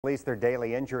Released their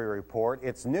daily injury report.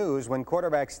 It's news when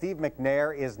quarterback Steve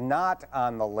McNair is not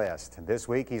on the list. This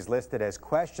week he's listed as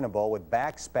questionable with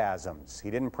back spasms.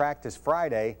 He didn't practice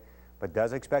Friday, but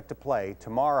does expect to play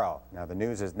tomorrow. Now the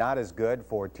news is not as good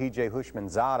for TJ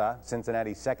Houshmandzadeh.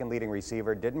 Cincinnati's second leading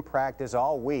receiver didn't practice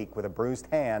all week with a bruised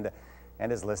hand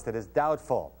and is listed as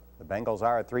doubtful. The Bengals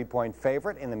are a 3-point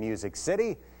favorite in the Music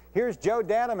City. Here's Joe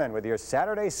Danneman with your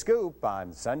Saturday scoop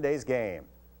on Sunday's game.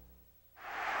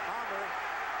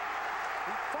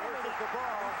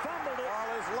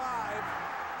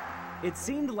 It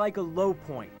seemed like a low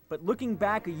point, but looking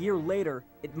back a year later,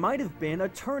 it might have been a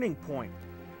turning point.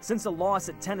 Since a loss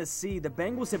at Tennessee, the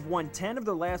Bengals have won 10 of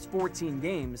their last 14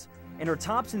 games and are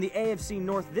tops in the AFC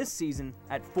North this season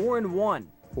at 4-1.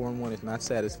 4-1 is not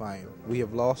satisfying. We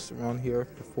have lost around here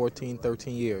for 14,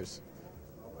 13 years.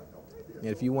 And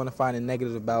if you want to find a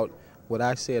negative about what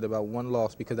I said about one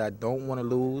loss because I don't want to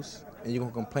lose, and you're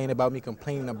going to complain about me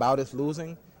complaining about us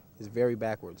losing, is very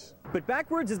backwards. But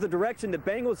backwards is the direction the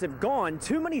Bengals have gone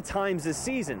too many times this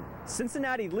season.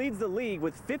 Cincinnati leads the league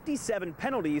with 57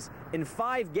 penalties in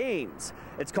 5 games.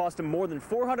 It's cost them more than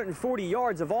 440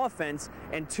 yards of offense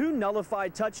and 2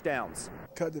 nullified touchdowns.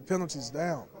 Cut the penalties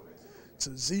down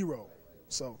to 0.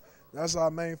 So that's our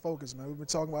main focus, man. We've been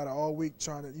talking about it all week,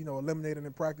 trying to, eliminate it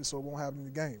in practice so it won't happen in the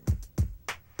game.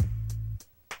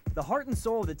 The heart and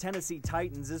soul of the Tennessee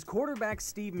Titans is quarterback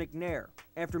Steve McNair.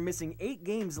 After missing 8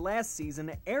 games last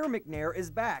season, Air McNair is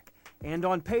back and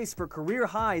on pace for career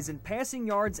highs in passing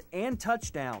yards and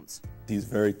touchdowns. He's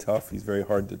very tough. He's very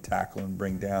hard to tackle and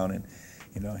bring down, and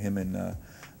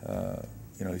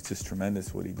he's just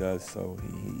tremendous what he does. So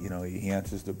he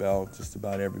answers the bell just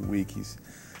about every week. He's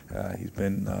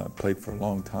been played for a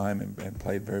long time and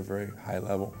played very, very high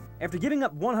level. After giving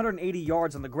up 180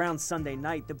 yards on the ground Sunday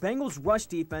night, the Bengals' rush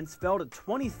defense fell to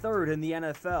 23rd in the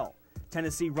NFL.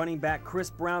 Tennessee running back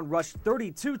Chris Brown rushed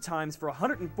 32 times for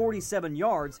 147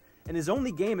 yards in his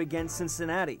only game against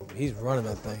Cincinnati. He's running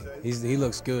that thing. He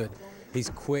looks good.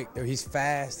 He's quick. He's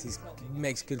fast. He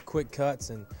makes good quick cuts,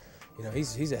 and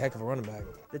he's a heck of a running back.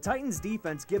 The Titans'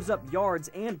 defense gives up yards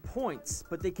and points,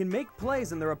 but they can make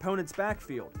plays in their opponent's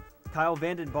backfield. Kyle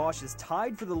Vanden Bosch is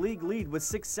tied for the league lead with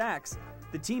 6 sacks.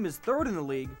 The team is 3rd in the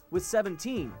league with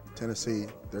 17. Tennessee,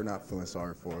 they're not feeling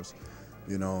sorry for us,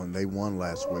 and they won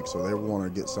last week, so they want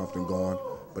to get something going.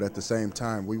 But at the same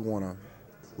time, we want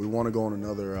to go on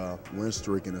another win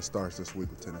streak, and it starts this week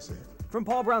with Tennessee. From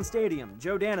Paul Brown Stadium,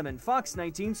 Joe Danneman, Fox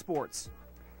 19 Sports.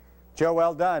 Joe,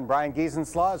 well done. Brian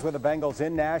Giesenslaw is with the Bengals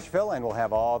in Nashville, and we'll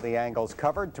have all the angles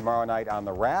covered tomorrow night on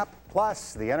The Wrap.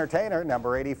 Plus, the entertainer,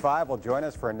 number 85, will join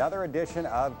us for another edition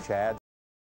of Chad's